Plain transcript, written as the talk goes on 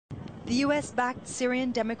The US-backed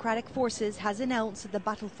Syrian Democratic Forces has announced that the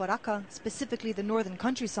battle for Raqqa, specifically the northern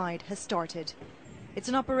countryside, has started. It's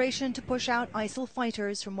an operation to push out ISIL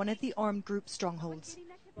fighters from one of the armed group's strongholds.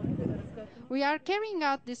 We are carrying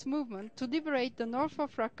out this movement to liberate the north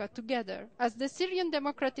of Raqqa together as the Syrian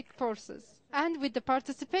Democratic Forces and with the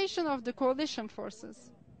participation of the coalition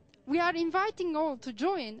forces. We are inviting all to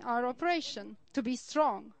join our operation, to be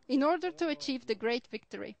strong, in order to achieve the great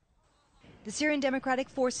victory. The Syrian Democratic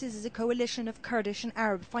Forces is a coalition of Kurdish and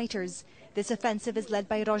Arab fighters. This offensive is led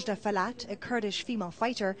by Rojda Falat, a Kurdish female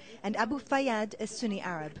fighter, and Abu Fayyad, a Sunni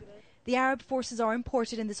Arab. The Arab forces are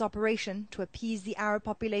imported in this operation to appease the Arab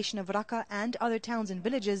population of Raqqa and other towns and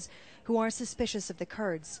villages who are suspicious of the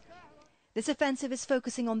Kurds. This offensive is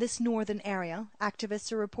focusing on this northern area.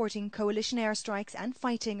 Activists are reporting coalition airstrikes and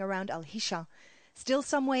fighting around Al-Hisha, still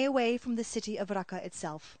some way away from the city of Raqqa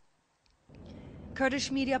itself.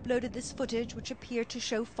 Kurdish media uploaded this footage, which appeared to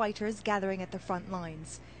show fighters gathering at the front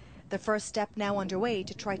lines. The first step now underway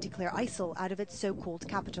to try to clear ISIL out of its so-called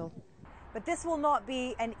capital. But this will not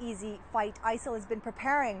be an easy fight. ISIL has been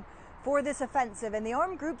preparing for this offensive, and the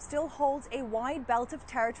armed group still holds a wide belt of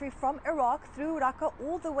territory from Iraq through Raqqa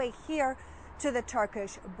all the way here to the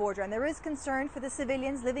Turkish border. And there is concern for the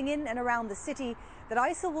civilians living in and around the city that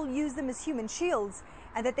ISIL will use them as human shields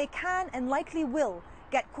and that they can and likely will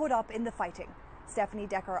get caught up in the fighting. Stephanie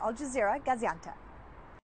Decker, Al Jazeera, Gaziantep.